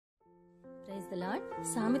The lord.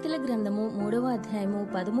 సామెతల గ్రంథము 3వ అధ్యాయము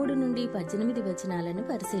 13 నుండి 18 వచనాలను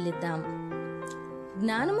పరిశీలిద్దాం.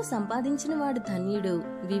 జ్ఞానము సంపాదించిన వాడు ధన్యుడు,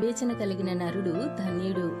 వివేచన కలిగిన నరుడు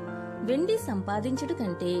ధన్యుడు. వెండి సంపాదించుట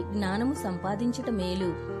కంటే జ్ఞానము సంపాదించుట మేలు,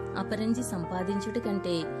 అపరంజి సంపాదించుట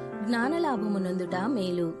కంటే జ్ఞాన లాభము నొందుట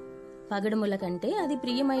మేలు. పగడముల కంటే అది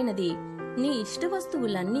ప్రియమైనది, నీ ఇష్ట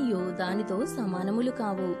వస్తువులన్నీయు దానితో సమానములు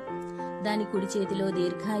కావు. దాని కుడి చేతిలో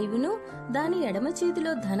దీర్ఘాయువును, దాని ఎడమ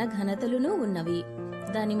చేతిలో ధన ఘనతలును ఉన్నవి.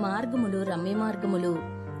 దాని మార్గములు రమ్య మార్గములు,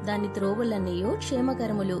 దాని త్రోవలన్నీయు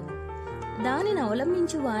క్షేమకరములు. దానిని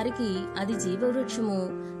అవలంబించు వారికి అది జీవవృక్షము,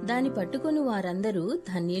 దాని పట్టుకొని వారందరూ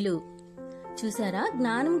ధన్యులు. చూసారా,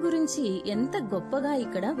 జ్ఞానం గురించి ఎంత గొప్పగా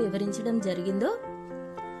ఇక్కడ వివరించడం జరిగిందో.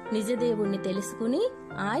 నిజదేవుణ్ణి తెలుసుకుని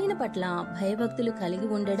ఆయన పట్ల భయభక్తులు కలిగి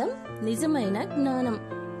ఉండడం నిజమైన జ్ఞానం.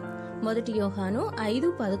 1 యోహాను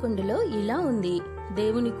 5:11లో ఇలా ఉంది: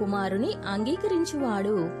 దేవుని కుమారుని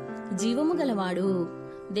అంగీకరించువాడు జీవము గలవాడు,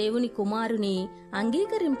 దేవుని కుమారుని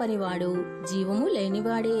అంగీకరింపనివాడు జీవము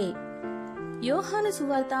లేనివాడే. యోహాను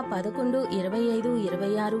సువార్త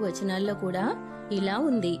 11:25-26 వచనాల్లో కూడా ఇలా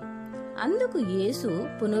ఉంది: అందుకు యేసు,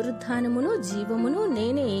 పునరుత్థానమును జీవమును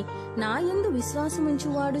నేనే, నాయందు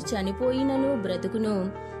విశ్వాసముంచువాడు చనిపోయినను బ్రతుకును,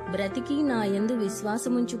 బ్రతికి నాయందు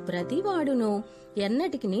విశ్వాసముంచు ప్రతివాడును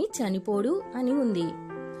ఎన్నటికిని చనిపోడు అని ఉంది.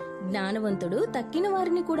 జ్ఞానవంతుడు తక్కిన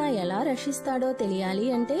వారిని కూడా ఎలా రక్షిస్తాడో తెలియాలి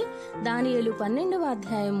అంటే దానియేలు 12వ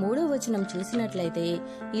అధ్యాయం 3వ వచనం చూసినట్లయితే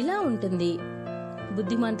ఇలా ఉంటుంది: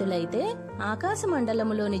 బుద్ధిమంతులైతే ఆకాశ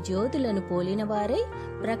మండలములోని జ్యోతులను పోలిన వారై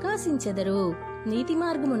ప్రకాశించెదరు, నీతి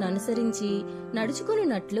మార్గమును అనుసరించి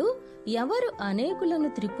నడుచుకున్నట్లు ఎవరు అనేకులను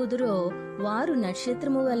త్రిప్పుదురో వారు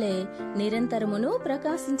నక్షత్రము వలె నిరంతరమును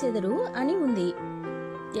ప్రకాశించెదరు అని ఉంది.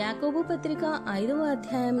 యాకోబు పత్రిక 5వ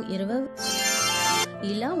అధ్యాయం 20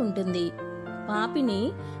 ఇలా ఉంటుంది: పాపిని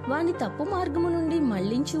వాని తప్పు మార్గము నుండి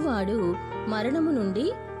మళ్లించువాడు మరణము నుండి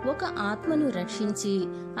ఒక ఆత్మను రక్షించి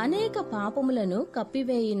అనేక పాపములను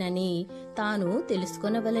కప్పివేయునని తాను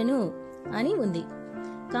తెలుసుకొనవలెను అని ఉంది.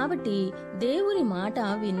 కాబట్టి దేవుని మాట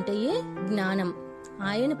వింటయే జ్ఞానం.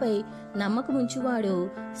 ఆయనపై నమ్మకముంచువాడు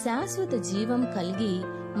శాశ్వత జీవం కలిగి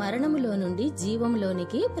మరణములో నుండి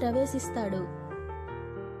జీవంలోనికి ప్రవేశిస్తాడు.